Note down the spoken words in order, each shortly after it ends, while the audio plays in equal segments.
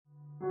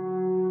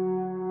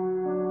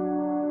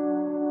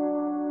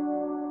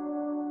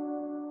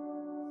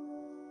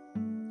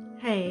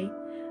Hey,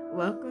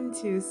 welcome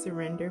to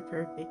Surrender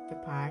Perfect, the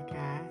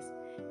podcast.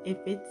 If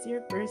it's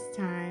your first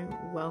time,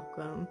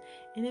 welcome.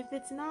 And if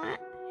it's not,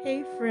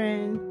 hey,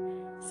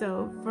 friend.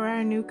 So, for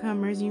our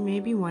newcomers, you may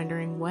be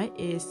wondering, what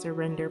is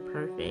Surrender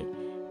Perfect?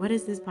 What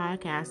is this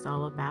podcast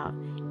all about?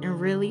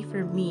 And really,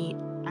 for me,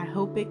 I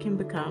hope it can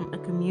become a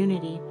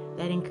community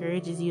that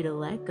encourages you to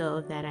let go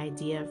of that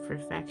idea of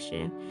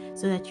perfection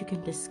so that you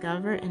can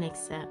discover and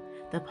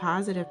accept the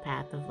positive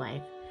path of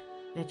life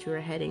that you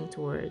are heading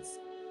towards.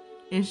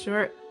 In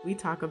short, we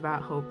talk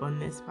about hope on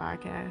this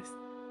podcast.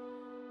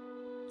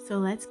 So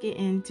let's get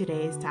into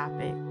today's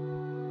topic.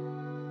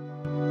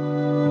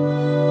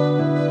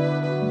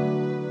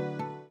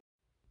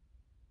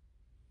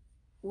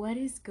 What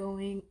is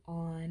going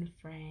on,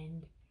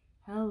 friend?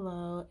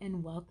 Hello,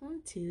 and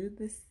welcome to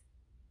the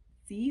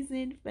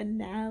season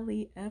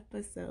finale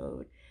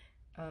episode.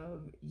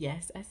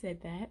 Yes, I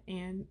said that,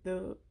 and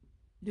the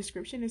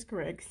description is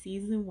correct.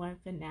 Season 1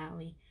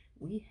 finale.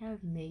 We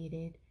have made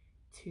it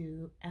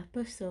to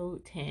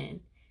episode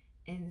 10.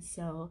 And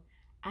so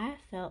I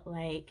felt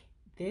like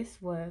this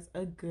was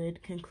a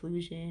good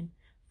conclusion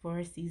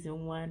for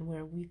season 1,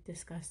 where we've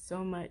discussed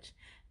so much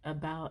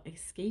about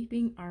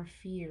escaping our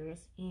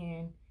fears.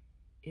 And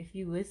if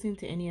you listen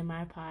to any of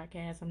my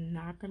podcasts, I'm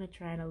not going to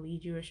try to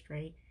lead you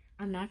astray.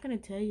 I'm not going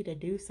to tell you to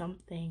do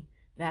something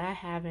that I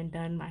haven't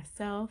done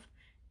myself,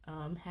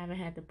 haven't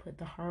had to put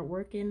the hard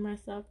work in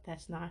myself.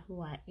 That's not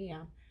who I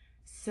am.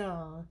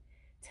 So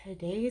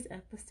today's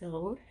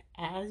episode,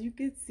 as you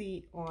can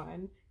see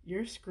on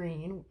your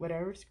screen,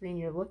 whatever screen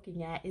you're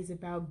looking at, is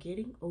about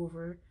getting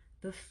over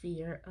the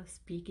fear of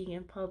speaking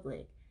in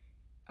public.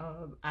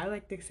 I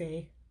like to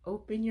say,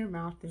 open your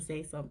mouth and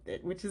say something,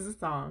 which is a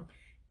song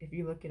if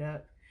you look it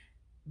up.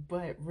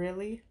 But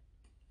really,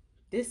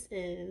 this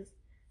is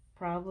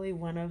probably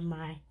one of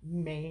my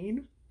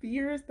main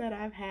fears that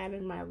I've had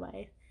in my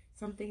life,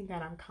 something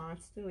that I'm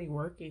constantly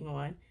working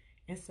on.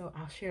 And so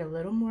I'll share a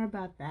little more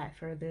about that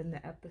further in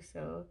the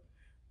episode.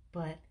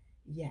 But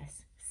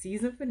yes,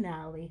 season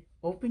finale,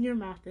 open your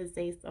mouth and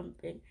say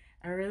something.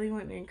 I really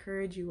want to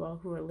encourage you all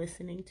who are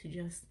listening to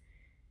just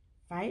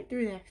fight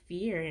through that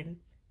fear and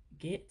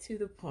get to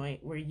the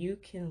point where you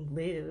can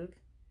live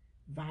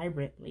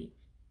vibrantly.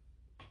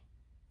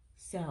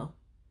 So,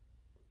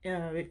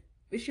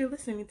 if you're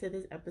listening to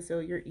this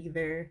episode, you're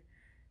either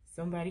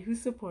somebody who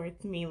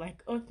supports me,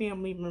 like a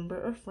family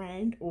member or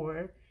friend,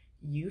 or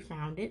you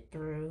found it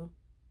through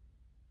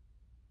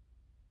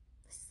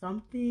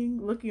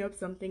looking up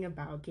something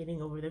about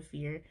getting over the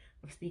fear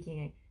of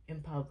speaking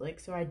in public.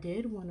 So I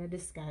did want to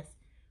discuss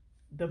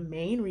the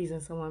main reason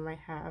someone might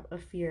have a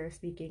fear of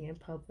speaking in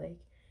public,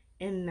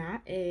 and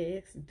that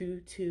is due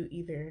to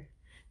either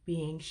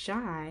being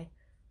shy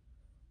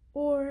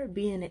or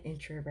being an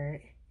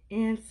introvert.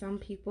 And some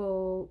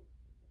people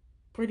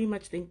pretty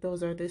much think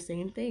those are the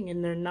same thing,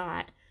 and they're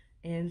not.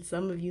 And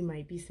some of you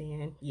might be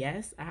saying,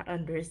 yes, I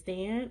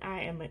understand,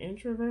 I am an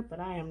introvert, but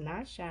I am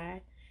not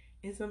shy.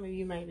 And some of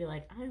you might be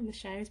like, I am the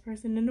shyest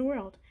person in the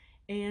world.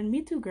 And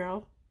me too,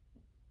 girl.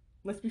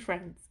 Let's be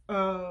friends.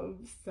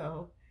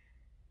 So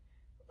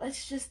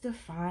let's just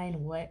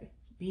define what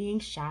being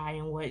shy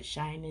and what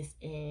shyness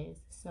is.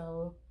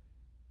 So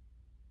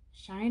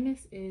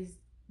shyness is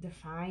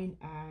defined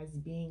as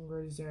being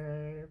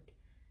reserved,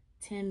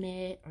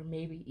 timid, or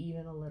maybe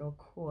even a little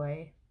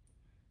coy.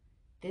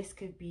 This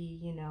could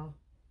be,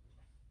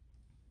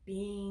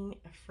 being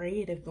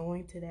afraid of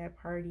going to that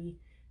party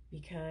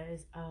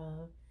because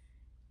of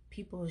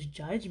people's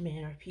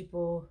judgment,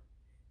 or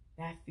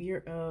that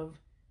fear of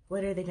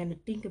what are they going to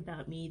think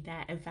about me,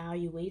 that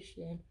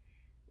evaluation.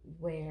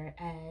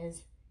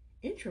 Whereas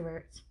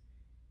introverts,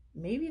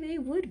 maybe they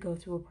would go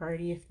to a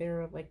party if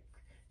they're like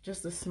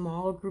just a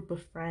small group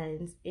of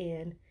friends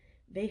and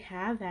they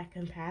have that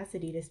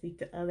capacity to speak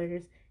to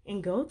others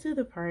and go to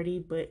the party,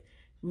 but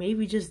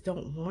maybe just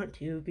don't want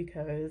to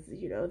because,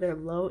 they're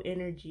low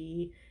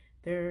energy.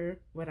 They're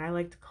what I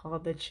like to call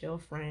the chill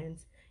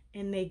friends,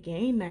 and they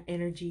gain that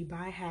energy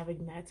by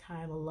having that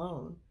time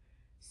alone.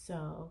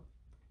 So,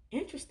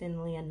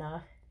 interestingly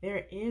enough,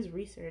 there is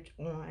research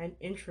on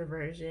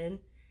introversion,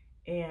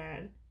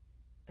 and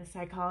a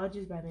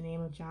psychologist by the name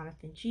of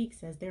Jonathan Cheek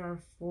says there are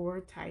 4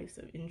 types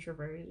of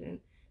introversion.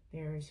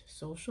 There's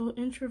social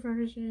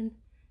introversion,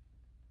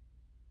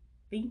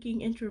 thinking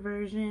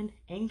introversion,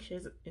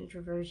 anxious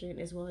introversion,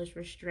 as well as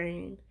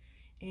restrained.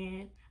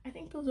 And I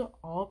think those are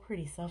all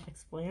pretty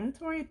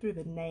self-explanatory through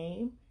the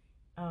name.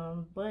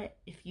 But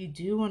if you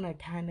do want to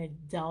kind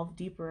of delve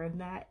deeper in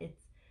that,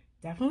 it's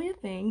definitely a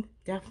thing.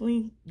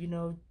 Definitely,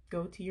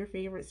 go to your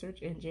favorite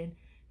search engine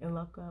and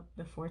look up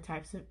the 4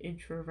 types of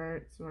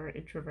introverts or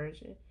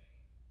introversion.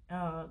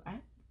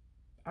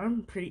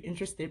 I'm pretty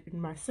interested in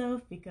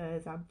myself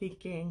because I'm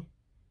thinking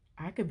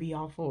I could be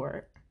all for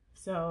it.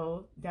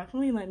 So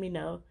definitely let me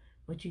know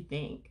what you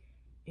think.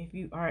 If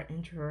you are an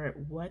introvert,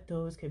 what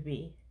those could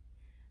be,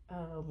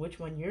 which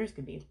one yours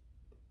could be.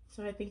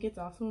 So I think it's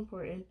also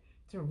important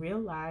to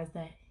realize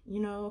that,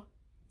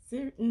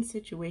 certain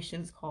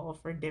situations call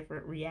for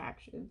different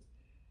reactions.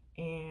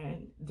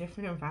 and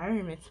different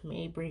environments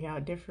may bring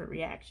out different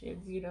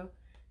reactions.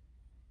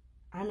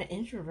 I'm an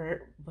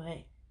introvert,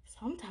 but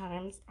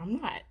sometimes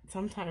I'm not.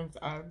 Sometimes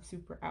I'm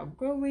super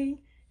outgoing,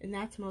 and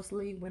that's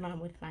mostly when I'm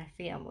with my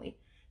family.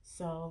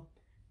 So,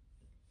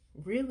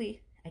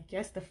 really, I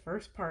guess the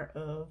first part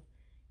of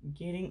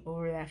getting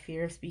over that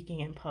fear of speaking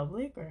in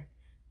public or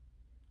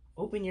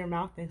open your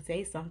mouth and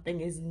say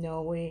something is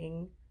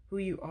knowing who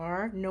you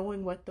are,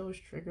 knowing what those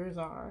triggers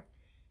are.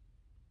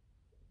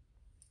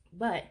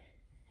 But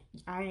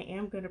I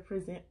am going to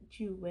present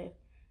you with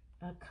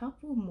a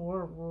couple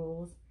more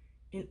rules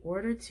in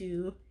order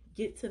to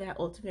get to that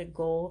ultimate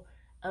goal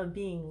of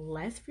being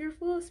less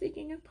fearful of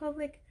speaking in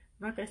public.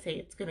 I'm not going to say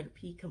it's going to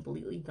be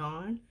completely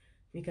gone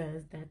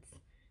because that's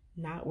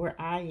not where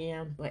I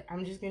am, but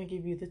I'm just going to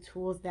give you the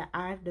tools that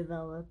I've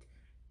developed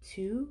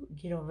to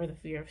get over the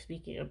fear of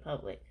speaking in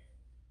public.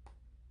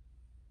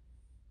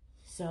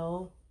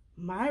 So,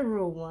 my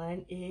rule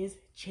one is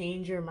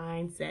change your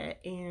mindset.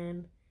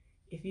 And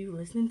if you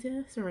listen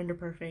to Surrender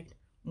Perfect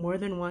more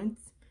than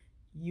once,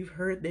 you've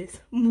heard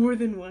this more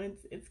than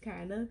once. It's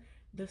kind of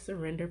the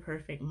Surrender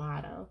Perfect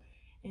motto.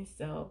 And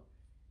so,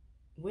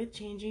 with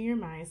changing your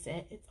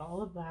mindset, it's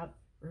all about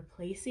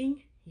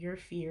replacing your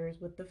fears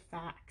with the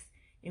facts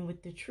and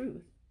with the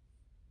truth.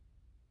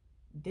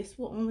 This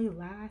will only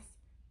last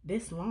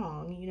this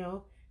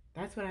long.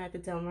 That's what I had to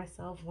tell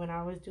myself when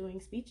I was doing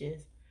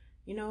speeches.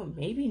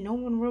 Maybe no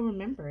one will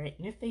remember it,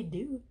 and if they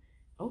do,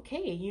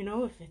 okay.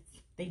 If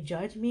they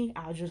judge me,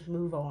 I'll just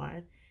move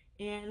on,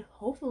 and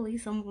hopefully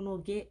someone will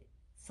get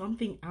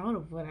something out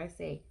of what I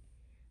say.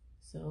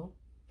 So,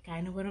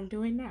 kind of what I'm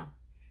doing now.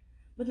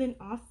 But then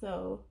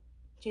also,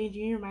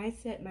 changing your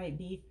mindset might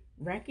be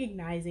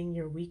recognizing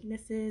your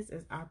weaknesses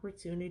as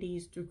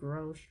opportunities to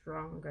grow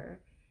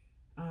stronger.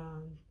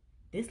 Um,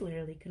 this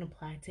literally can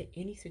apply to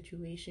any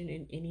situation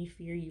and any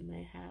fear you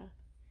might have.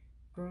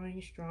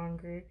 Growing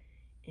stronger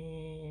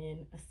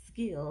in a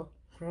skill,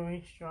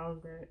 growing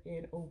stronger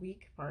in a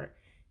weak part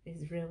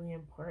is really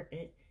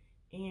important.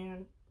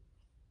 And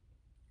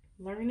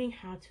learning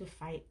how to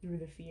fight through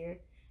the fear.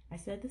 I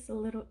said this a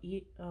little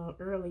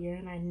earlier,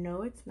 and I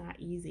know it's not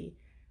easy,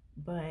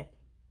 but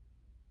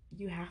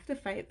you have to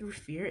fight through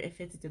fear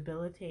if it's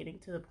debilitating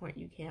to the point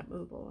you can't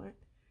move on.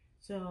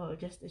 So,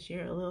 just to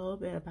share a little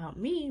bit about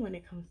me when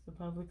it comes to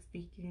public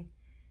speaking,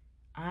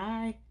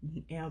 I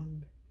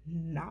am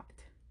not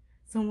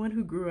someone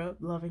who grew up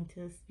loving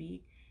to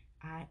speak.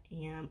 I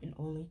am an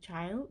only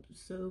child,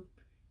 so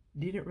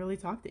didn't really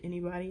talk to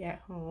anybody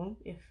at home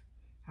if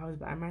I was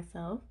by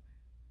myself.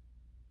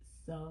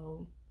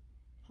 So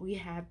we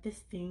had this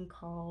thing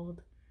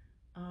called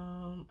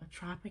a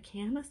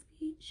Tropicana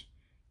speech.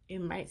 It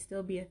might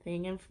still be a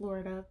thing in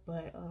Florida,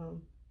 but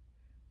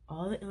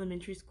all the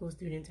elementary school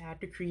students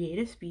had to create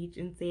a speech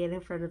and say it in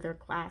front of their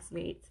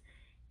classmates.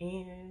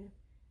 And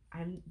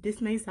this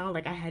may sound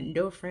like I had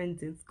no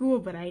friends in school,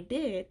 but I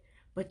did.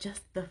 But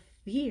just the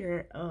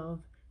fear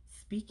of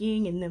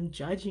speaking and them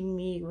judging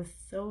me was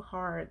so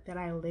hard that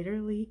I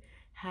literally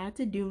had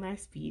to do my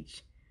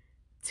speech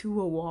to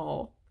a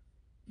wall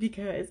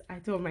because I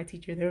told my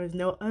teacher there was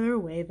no other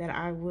way that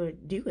I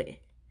would do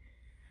it.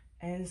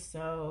 And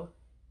so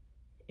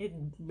it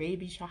may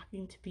be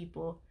shocking to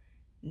people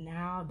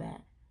now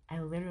that I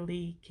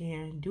literally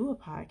can do a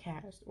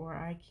podcast, or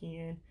I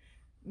can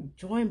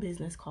join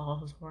business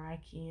calls, or I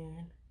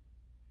can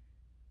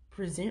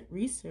present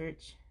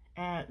research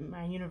at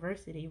my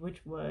university,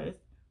 which was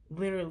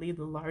literally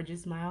the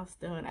largest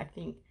milestone I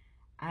think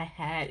I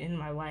had in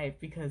my life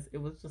because it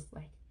was just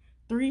like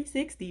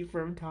 360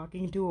 from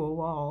talking to a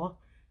wall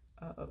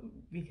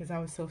because I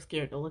was so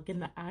scared to look in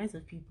the eyes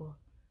of people.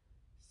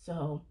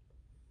 So,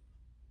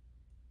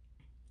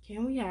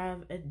 can we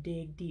have a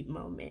dig deep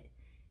moment?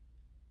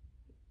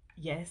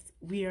 Yes,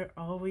 we are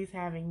always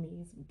having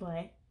these,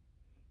 but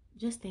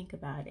just think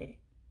about it.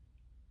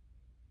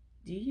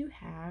 Do you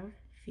have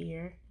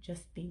fear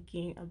just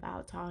thinking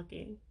about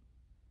talking?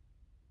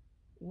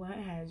 What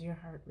has your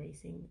heart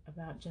racing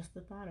about just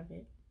the thought of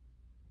it?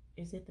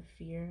 Is it the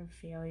fear of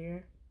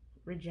failure,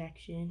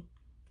 rejection,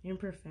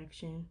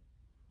 imperfection,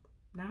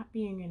 not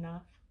being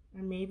enough,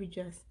 or maybe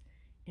just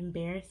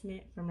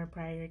embarrassment from a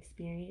prior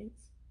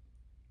experience?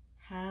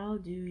 How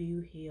do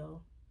you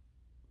heal?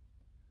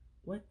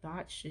 What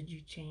thoughts should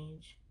you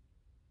change?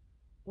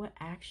 What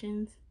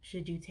actions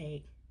should you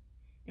take?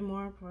 And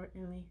more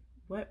importantly,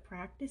 what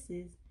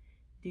practices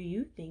do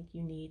you think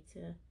you need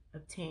to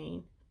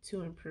obtain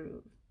to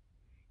improve?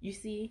 You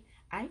see,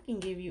 I can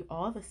give you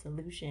all the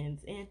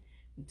solutions, and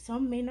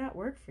some may not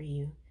work for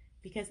you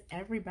because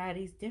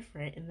everybody's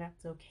different, and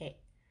that's okay.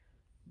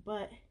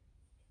 But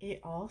it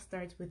all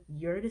starts with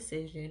your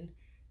decision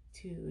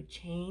to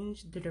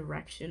change the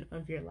direction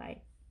of your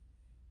life.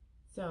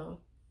 So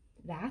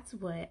that's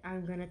what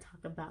I'm going to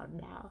talk about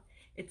now.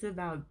 It's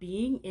about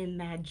being in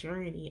that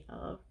journey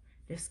of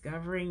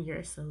discovering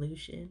your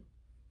solution.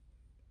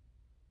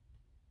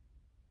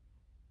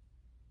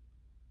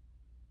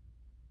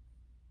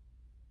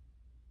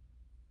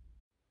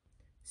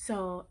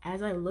 So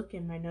as I look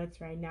in my notes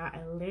right now,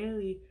 I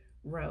literally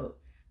wrote,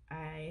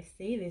 I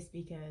say this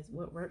because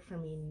what worked for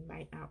me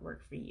might not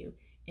work for you.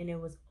 And it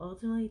was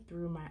ultimately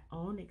through my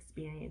own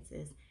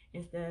experiences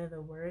instead of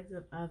the words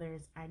of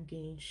others I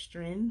gained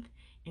strength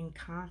and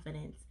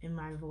confidence in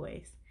my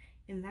voice.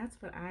 And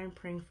that's what I'm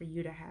praying for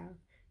you to have,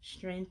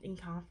 strength and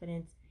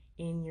confidence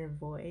in your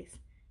voice.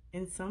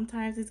 And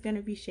sometimes it's going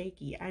to be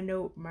shaky. I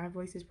know my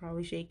voice is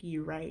probably shaky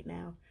right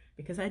now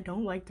because I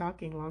don't like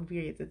talking long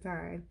periods of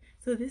time.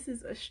 So this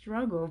is a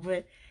struggle,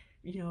 but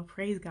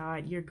praise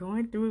God, you're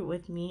going through it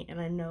with me, and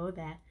I know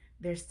that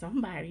there's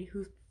somebody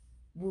who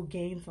will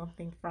gain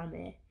something from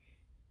it.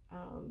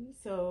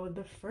 So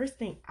the first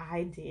thing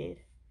I did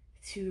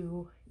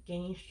to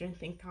gain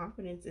strength and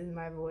confidence in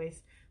my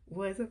voice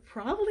was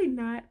probably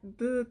not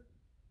the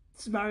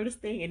smartest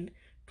thing, and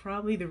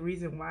probably the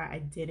reason why I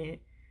didn't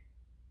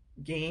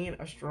gain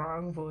a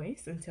strong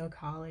voice until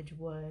college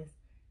was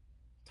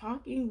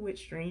talking with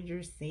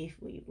strangers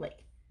safely.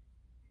 Like,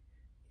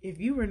 if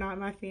you were not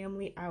my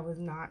family, I was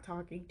not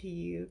talking to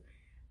you.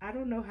 I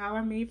don't know how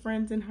I made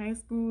friends in high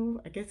school.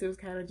 I guess it was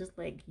kind of just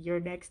like, you're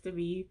next to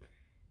me.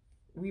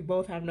 We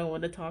both have no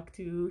one to talk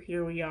to.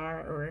 Here we are.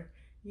 Or,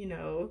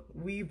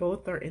 we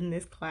both are in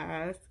this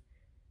class.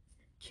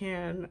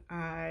 Can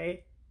I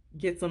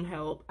get some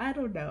help? I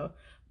don't know.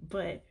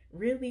 But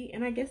really,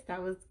 and I guess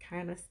that was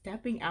kind of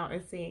stepping out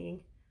and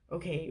saying,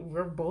 okay,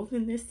 we're both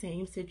in this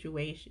same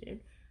situation.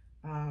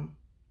 Um,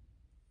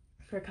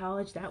 for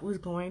college, that was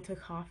going to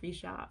coffee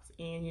shops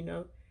and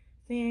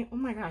saying, oh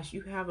my gosh,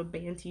 you have a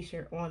band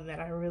t-shirt on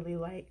that I really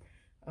like.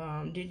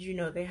 Did you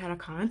know they had a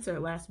concert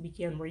last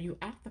weekend? Were you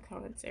at the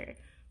concert?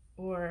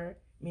 Or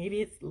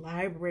maybe it's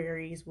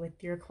libraries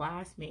with your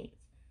classmates,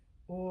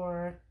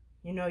 or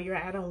you're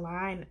at a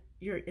line,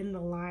 you're in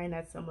the line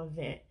at some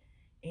event.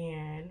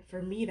 And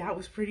for me, that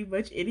was pretty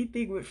much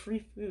anything with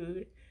free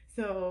food.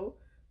 So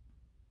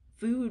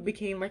food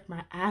became like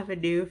my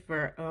avenue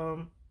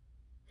for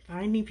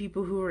finding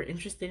people who are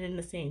interested in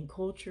the same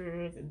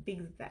cultures and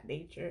things of that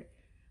nature.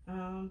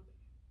 Um,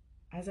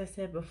 as I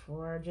said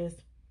before,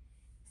 just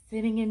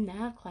sitting in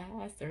math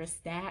class or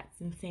stats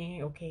and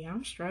saying, okay,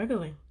 I'm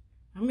struggling.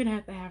 I'm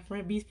gonna have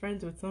to be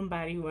friends with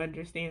somebody who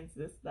understands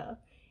this stuff.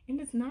 And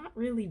it's not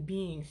really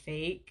being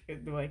fake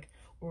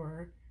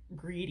or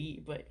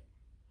greedy, but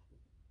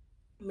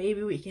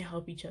maybe we can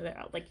help each other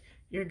out. Like,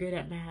 you're good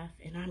at math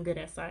and I'm good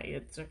at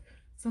science, or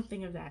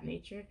something of that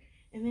nature.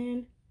 And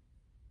then,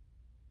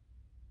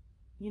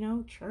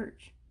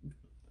 church.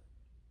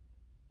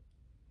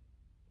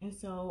 And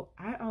so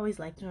I always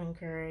like to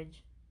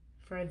encourage,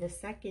 for the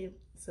second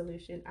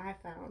solution I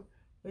found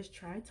was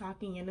try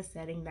talking in a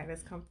setting that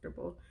is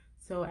comfortable.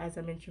 So as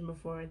I mentioned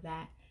before,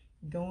 that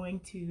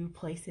going to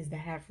places that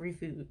have free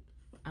food.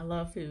 I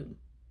love food.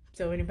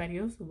 So anybody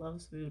else who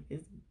loves food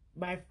is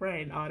my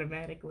friend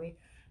automatically.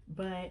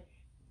 But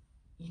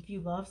if you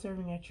love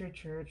serving at your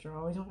church or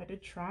always wanted to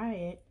try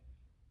it,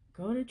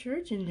 go to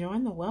church and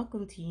join the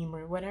welcome team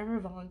or whatever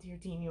volunteer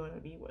team you want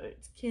to be, whether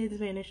it's kids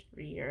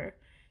ministry or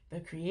the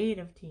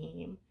creative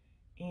team,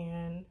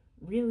 and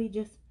really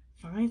just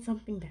find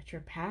something that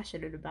you're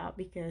passionate about,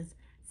 because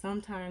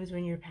sometimes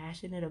when you're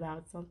passionate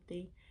about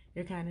something,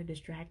 you're kind of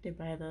distracted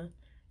by the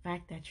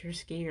fact that you're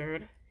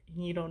scared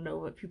and you don't know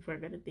what people are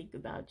going to think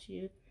about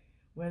you.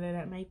 Whether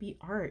that might be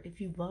art. If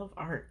you love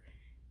art,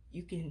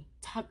 you can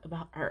talk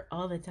about art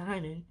all the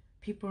time and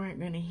people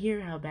aren't going to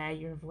hear how bad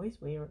your voice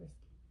was.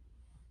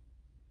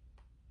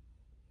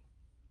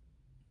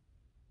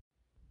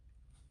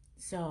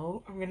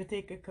 So I'm gonna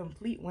take a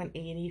complete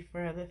 180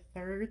 for the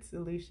third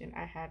solution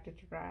I had to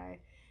try,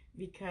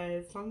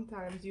 because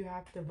sometimes you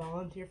have to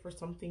volunteer for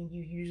something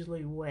you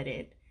usually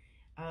wouldn't.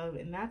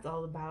 And that's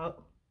all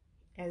about,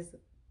 as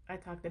I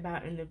talked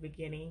about in the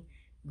beginning,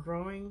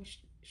 growing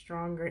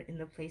stronger in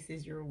the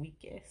places you're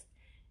weakest.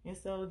 And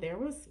so there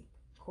was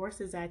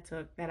courses I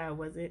took that I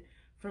wasn't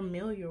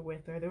familiar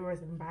with, or there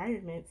was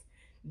environments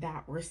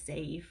that were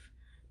safe,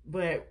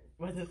 but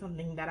wasn't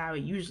something that I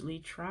would usually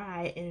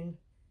try. And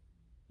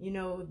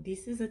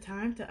this is a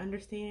time to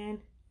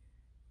understand,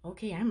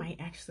 okay, I might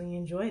actually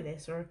enjoy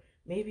this. Or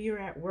maybe you're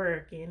at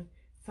work and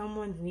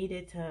someone's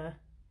needed to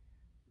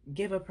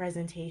give a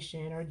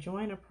presentation or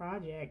join a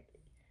project.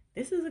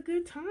 This is a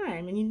good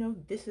time.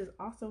 And this is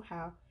also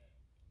how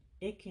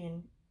it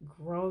can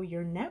grow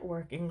your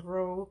network and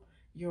grow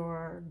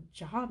your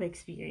job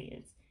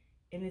experience.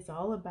 And it's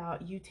all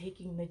about you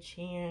taking the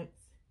chance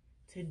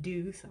to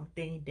do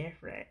something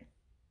different.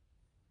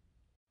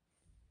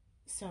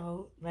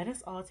 So let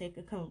us all take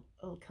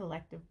a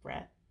collective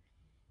breath.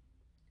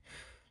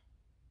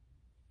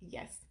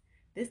 Yes,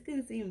 this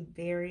can seem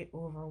very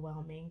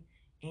overwhelming.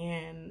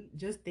 And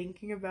just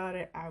thinking about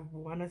it, I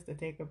want us to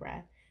take a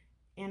breath.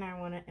 And I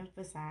want to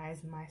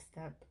emphasize my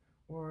step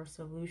or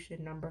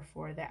solution number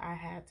 4 that I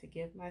had to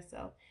give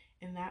myself.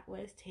 And that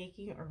was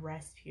taking a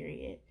rest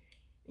period.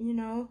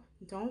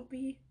 Don't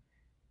be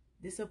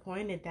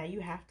disappointed that you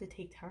have to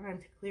take time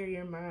to clear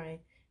your mind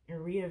and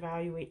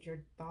reevaluate your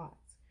thoughts.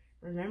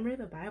 Remember,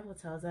 the Bible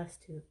tells us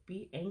to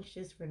be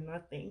anxious for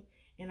nothing.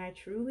 And I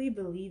truly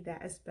believe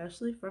that,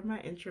 especially for my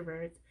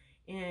introverts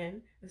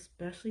and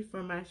especially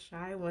for my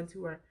shy ones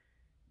who are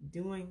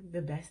doing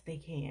the best they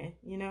can,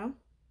 you know?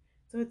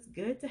 So it's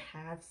good to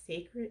have a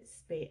sacred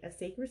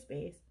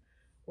space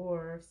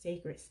or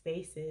sacred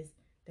spaces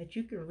that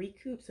you can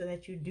recoup so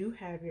that you do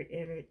have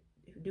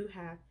do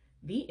have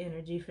the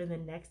energy for the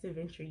next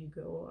adventure you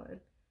go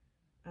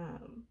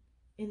on.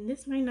 And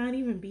this might not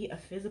even be a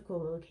physical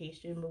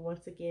location, but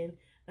once again,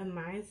 a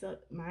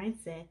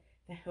mindset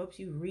that helps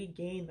you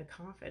regain the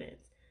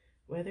confidence,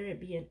 whether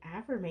it be an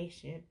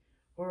affirmation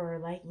or,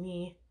 like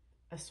me,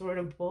 a sort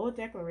of bold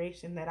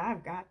declaration that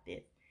I've got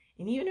this.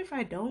 And even if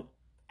I don't,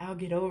 I'll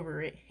get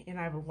over it, and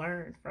I've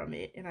learned from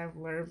it, and I've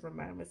learned from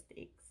my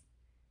mistakes.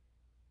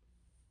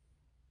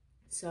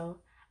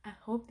 So I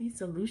hope these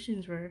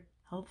solutions were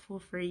helpful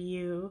for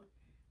you.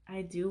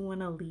 I do want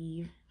to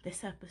leave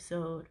this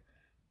episode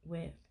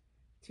with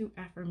two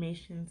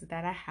affirmations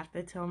that I have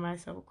to tell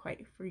myself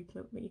quite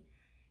frequently.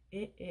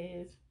 It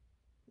is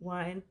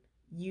one,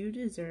 you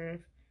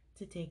deserve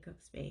to take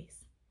up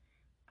space.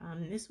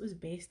 This was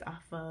based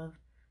off of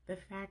the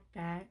fact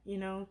that,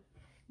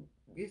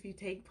 if you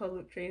take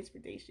public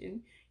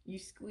transportation, you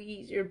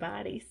squeeze your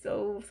body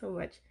so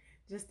much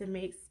just to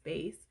make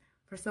space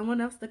for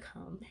someone else to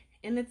come.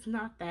 And it's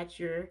not that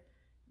you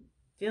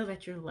feel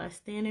that you're less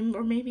than,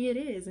 or maybe it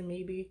is, and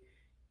maybe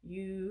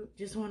you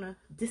just want to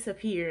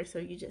disappear, so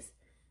you just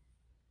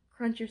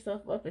crunch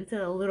yourself up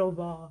into a little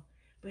ball.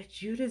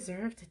 But you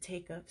deserve to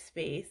take up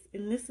space.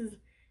 And this is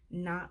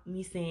not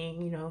me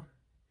saying,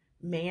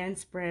 man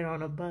spread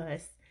on a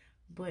bus,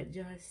 but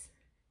just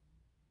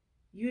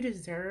you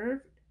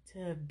deserve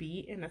to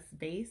be in a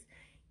space,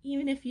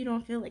 even if you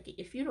don't feel like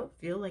it. If you don't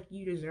feel like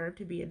you deserve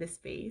to be in the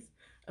space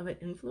of an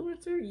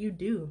influencer, you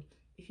do.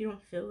 If you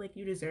don't feel like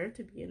you deserve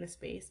to be in a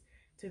space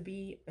to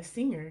be a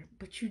singer,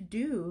 but you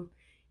do,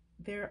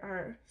 there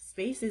are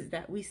spaces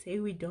that we say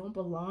we don't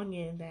belong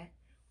in that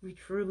we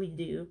truly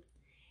do.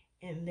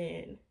 And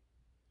then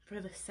for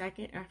the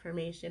second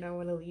affirmation I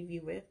want to leave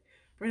you with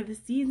for the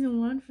season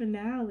 1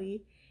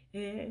 finale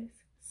is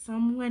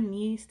someone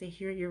needs to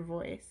hear your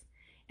voice.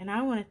 And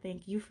I want to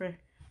thank you for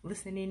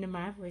listening to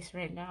my voice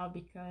right now,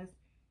 because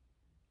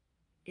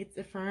it's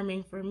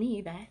affirming for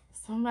me that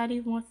somebody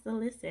wants to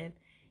listen.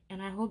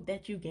 And I hope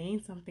that you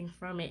gain something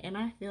from it. And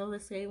I feel the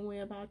same way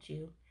about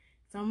you.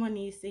 Someone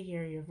needs to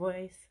hear your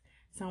voice.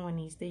 Someone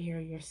needs to hear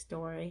your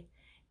story.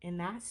 And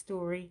that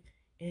story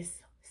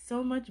is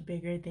so much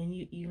bigger than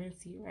you even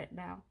see right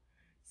now.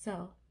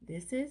 So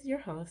this is your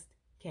host,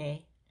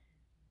 Kay,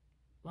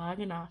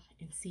 logging off,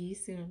 and see you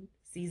soon,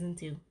 season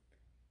 2.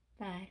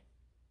 Bye.